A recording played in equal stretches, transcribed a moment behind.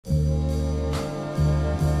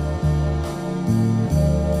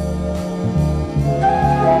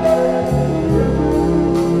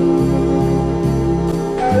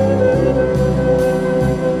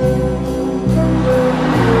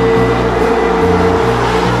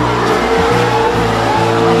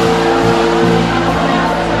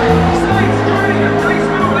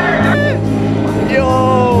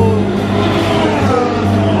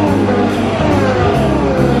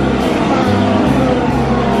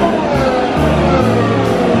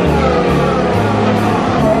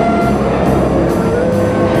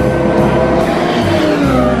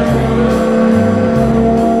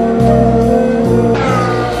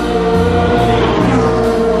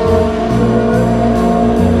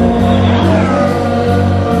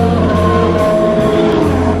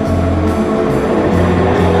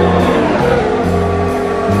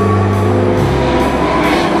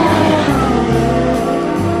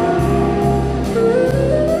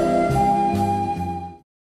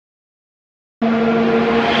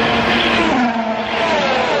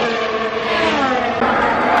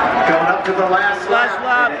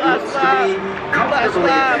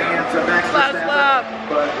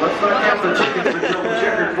the chickens until the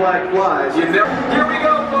checkered flag flies. Here we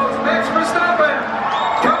go, folks. Max Verstappen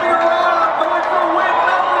coming around, going for win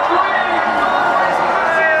number 3.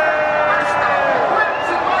 Verstappen wins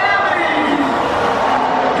in Miami.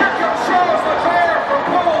 Here comes Charles Leclerc from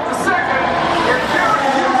pole to second. And Gary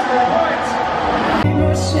Houston points.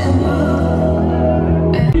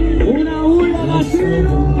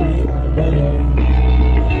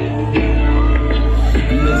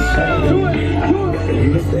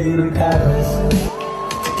 In Paris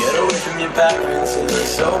to get away from your parents, you look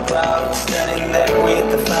so proud, standing there with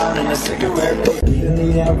the fountain, a cigarette, in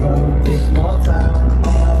the arrow, this small town,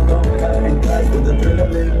 all cutting glass with the thrill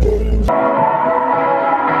of it.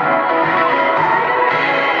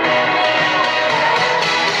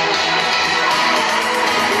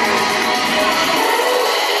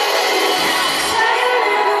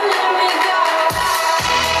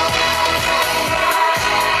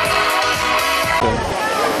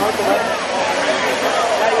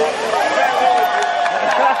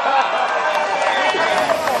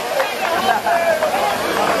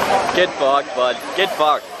 Get fucked, bud. Get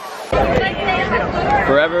fucked.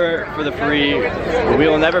 Forever for the free. We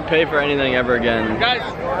will never pay for anything ever again. Guys,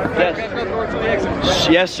 yes.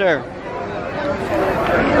 Yes, sir.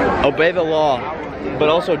 Obey the law, but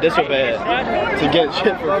also disobey it to get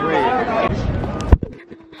shit for free.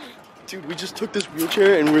 Dude, we just took this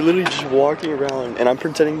wheelchair and we're literally just walking around, and I'm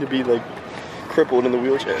pretending to be like crippled in the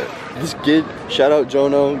wheelchair. This kid, shout out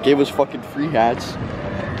Jono, gave us fucking free hats.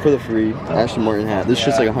 For the free Aston Martin hat. This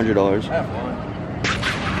shit's like $100.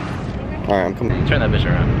 Alright, I'm coming. Turn that bitch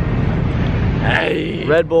around. Hey!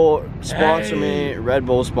 Red Bull sponsor me. Red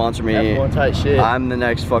Bull sponsor me. F1 tight shit. I'm the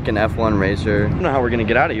next fucking F1 racer. I don't know how we're gonna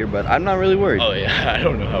get out of here, but I'm not really worried. Oh yeah, I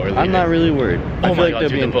don't know how we're leaving. I'm not really worried. Oh my god,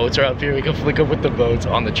 dude, the boats are up here. We can flick up with the boats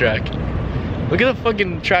on the track. Look at the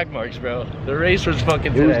fucking track marks, bro. The race was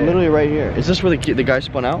fucking today. It was literally right here. Is this where the guy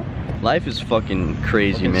spun out? Life is fucking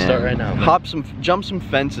crazy, man. Start right now, man. Jump some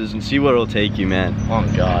fences and see where it'll take you, man. Oh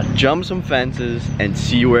god. Jump some fences and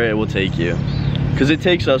see where it will take you. Cause it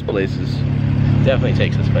takes us places. Definitely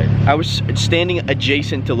takes us places. I was standing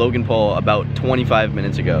adjacent to Logan Paul about 25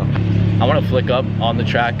 minutes ago. I want to flick up on the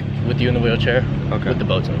track with you in the wheelchair. Okay. With the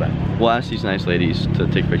boats in the back. We'll ask these nice ladies to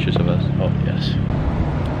take pictures of us. Oh yes.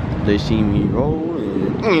 They see me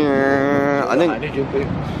rolling. I think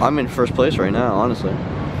I'm in first place right now, honestly.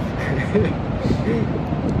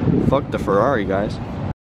 Fuck the Ferrari, guys.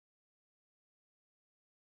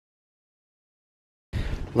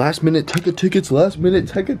 Last minute Tecca tickets, last minute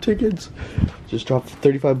Tecca tickets. Just dropped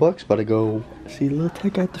 35 bucks, about to go see Lil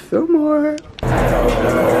Tecca at the Fillmore. 1, 2,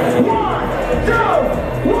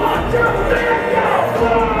 1, 2,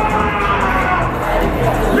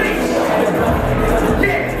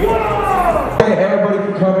 3, everybody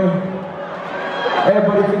for coming.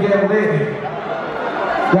 Everybody for getting lit.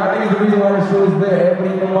 Y'all niggas the reason why the show is there.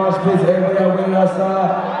 Everybody in the mosh pits, everybody that went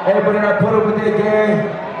outside, everybody that put up with their gang.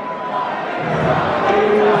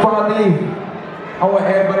 Before I leave, I want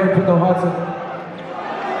everybody to put their hearts up.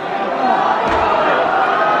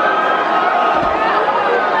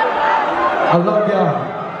 I love y'all.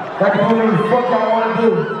 Y'all can do whatever the fuck y'all want to do.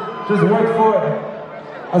 Just work for it.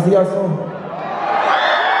 I'll see y'all soon.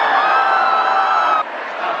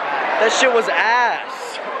 That shit was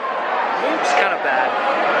ass. It's kind of bad.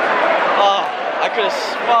 Oh, I could have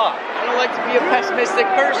fucked. I don't like to be a pessimistic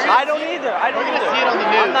person. I don't either. I don't either. See it on the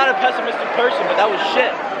news. I'm not a pessimistic person, but that was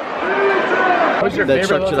shit. What's your That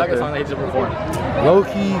favorite truck Lil Tecca shit song that you just performed?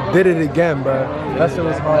 Low-key did it again, bro. That shit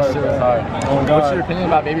was hard. That shit was hard. Oh, God. What's your opinion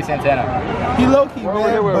about Baby Santana? He low-key,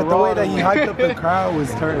 man, but the way that he hyped up the crowd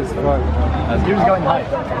was turned as fuck. He was going hype.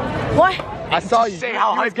 What? I saw you. Say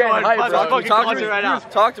how hype going hype, bro. Talk to me right now.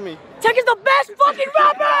 Talk to me. Tecca's the best fucking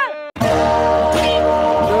rapper!